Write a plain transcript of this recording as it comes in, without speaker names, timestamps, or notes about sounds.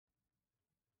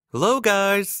Hello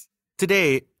guys!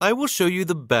 Today, I will show you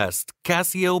the best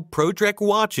Casio ProTrek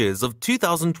watches of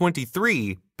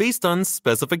 2023 based on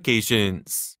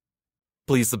specifications.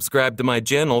 Please subscribe to my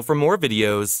channel for more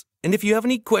videos, and if you have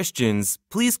any questions,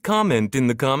 please comment in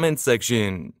the comment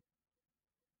section.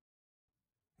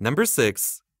 Number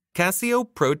 6. Casio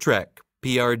ProTrek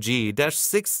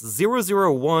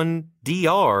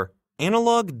PRG-600DR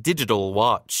Analog Digital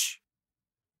Watch.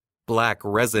 Black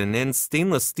resin and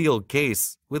stainless steel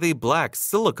case with a black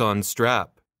silicone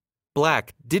strap.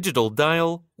 Black digital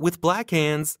dial with black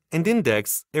hands and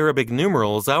index Arabic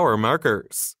numerals hour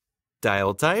markers.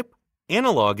 Dial type,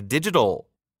 analog digital.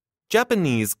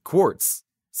 Japanese quartz.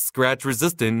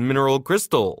 Scratch-resistant mineral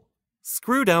crystal.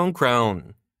 Screw-down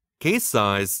crown. Case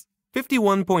size,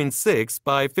 51.6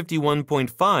 by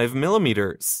 51.5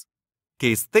 millimeters.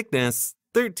 Case thickness,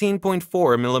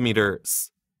 13.4 millimeters.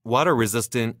 Water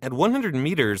resistant at 100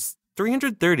 meters,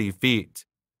 330 feet.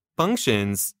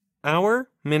 Functions: hour,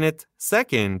 minute,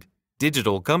 second,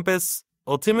 digital compass,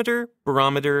 altimeter,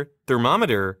 barometer,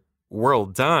 thermometer,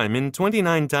 world time in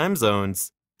 29 time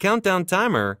zones, countdown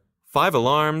timer, 5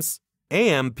 alarms,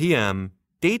 AM, PM,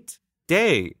 date,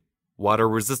 day, water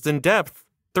resistant depth,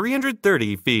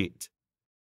 330 feet.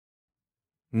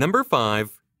 Number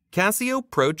 5. Casio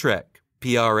ProTrek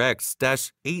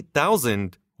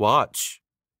PRX-8000 watch.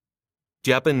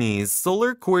 Japanese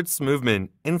solar quartz movement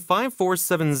in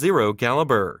 5470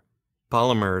 caliber.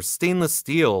 Polymer stainless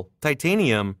steel,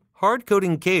 titanium, hard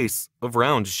coating case of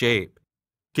round shape.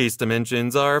 Case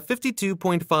dimensions are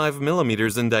 52.5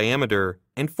 millimeters in diameter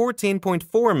and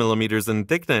 14.4 millimeters in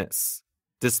thickness.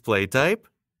 Display type,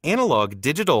 analog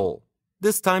digital.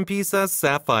 This timepiece has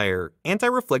sapphire,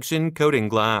 anti-reflection coating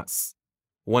glass.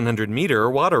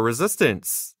 100-meter water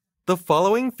resistance. The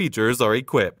following features are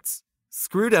equipped: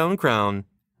 screw-down crown,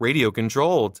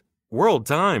 radio-controlled, world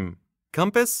time,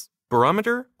 compass,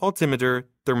 barometer, altimeter,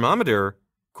 thermometer,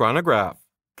 chronograph,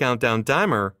 countdown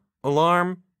timer,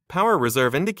 alarm, power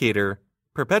reserve indicator,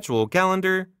 perpetual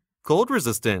calendar, cold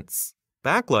resistance,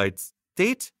 backlights,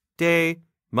 date, day,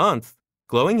 month,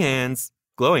 glowing hands,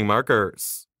 glowing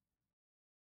markers.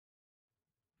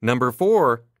 Number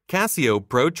 4. Casio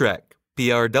ProTrek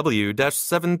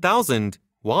PRW-7000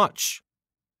 watch.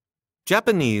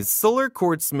 Japanese solar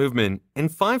quartz movement in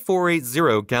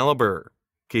 5480 caliber.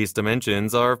 Case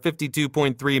dimensions are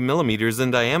 52.3 millimeters in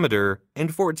diameter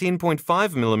and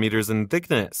 14.5 millimeters in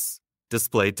thickness.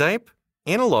 Display type,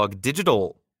 analog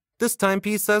digital. This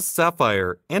timepiece has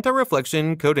sapphire,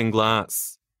 anti-reflection coating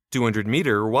glass.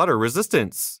 200-meter water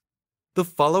resistance. The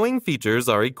following features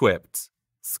are equipped: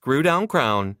 screw-down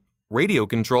crown,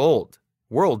 radio-controlled,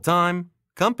 world time,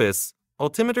 compass,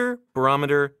 altimeter,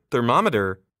 barometer,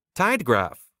 thermometer, tide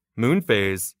graph, moon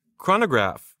phase,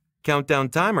 chronograph, countdown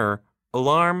timer,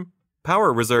 alarm,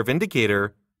 power reserve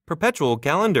indicator, perpetual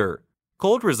calendar,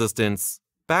 cold resistance,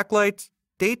 backlight,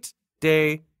 date,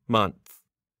 day, month.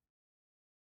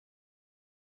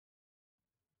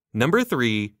 Number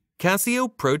 3. Casio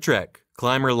ProTrek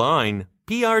Climber Line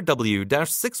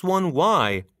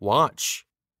PRW-61Y watch.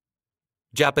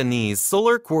 Japanese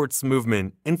solar quartz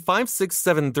movement in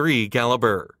 5673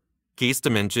 caliber. Case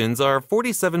dimensions are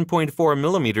 47.4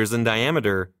 millimeters in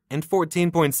diameter and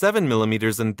 14.7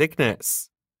 millimeters in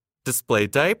thickness. Display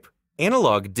type,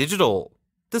 analog digital.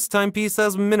 This timepiece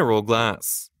has mineral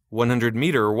glass,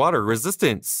 100-meter water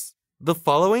resistance. The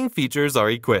following features are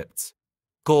equipped: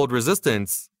 cold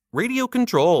resistance,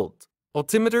 radio-controlled,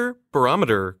 altimeter,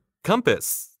 barometer,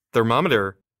 compass,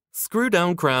 thermometer,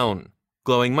 screw-down crown,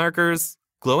 glowing markers,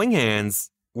 glowing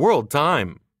hands, world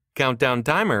time, countdown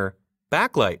timer,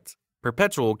 backlight,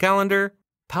 perpetual calendar,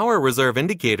 power reserve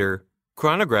indicator,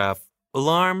 chronograph,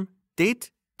 alarm, date,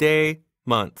 day,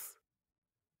 month.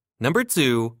 Number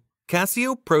 2.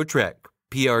 Casio ProTrek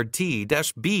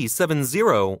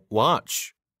PRT-B70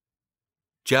 watch.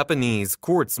 Japanese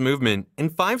quartz movement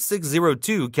in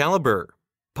 5602 caliber.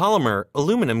 Polymer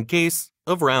aluminum case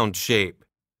of round shape.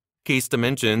 Case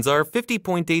dimensions are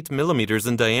 50.8 millimeters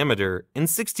in diameter and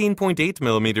 16.8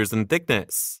 millimeters in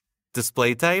thickness.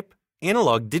 Display type,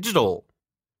 analog digital.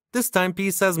 This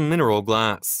timepiece has mineral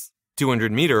glass,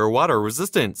 200-meter water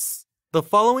resistance. The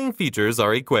following features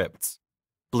are equipped: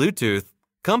 Bluetooth,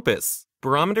 compass,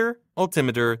 barometer,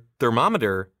 altimeter,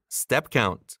 thermometer, step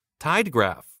count, tide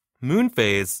graph, moon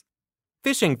phase,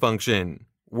 fishing function,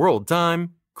 world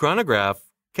time, chronograph,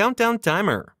 countdown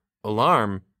timer,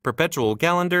 alarm, perpetual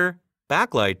calendar,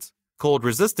 backlight, cold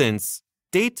resistance,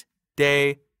 date,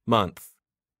 day, month.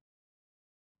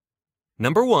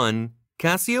 Number 1.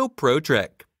 Casio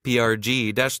ProTrek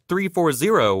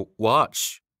PRG-340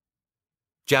 watch.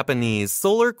 Japanese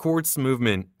solar quartz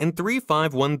movement and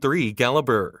 3513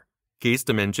 caliber. Case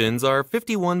dimensions are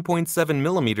 51.7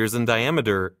 millimeters in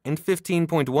diameter and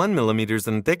 15.1 millimeters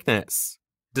in thickness.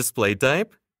 Display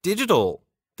type: digital.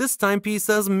 This timepiece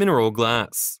has mineral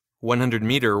glass,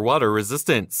 100-meter water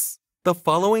resistance. The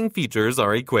following features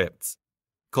are equipped: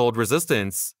 cold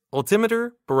resistance,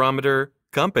 altimeter, barometer,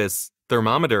 compass,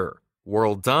 thermometer,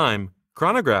 world time,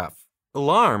 chronograph,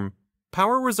 alarm,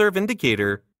 power reserve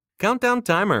indicator, countdown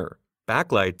timer,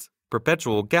 backlight,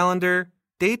 perpetual calendar,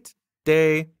 date,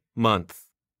 day, month.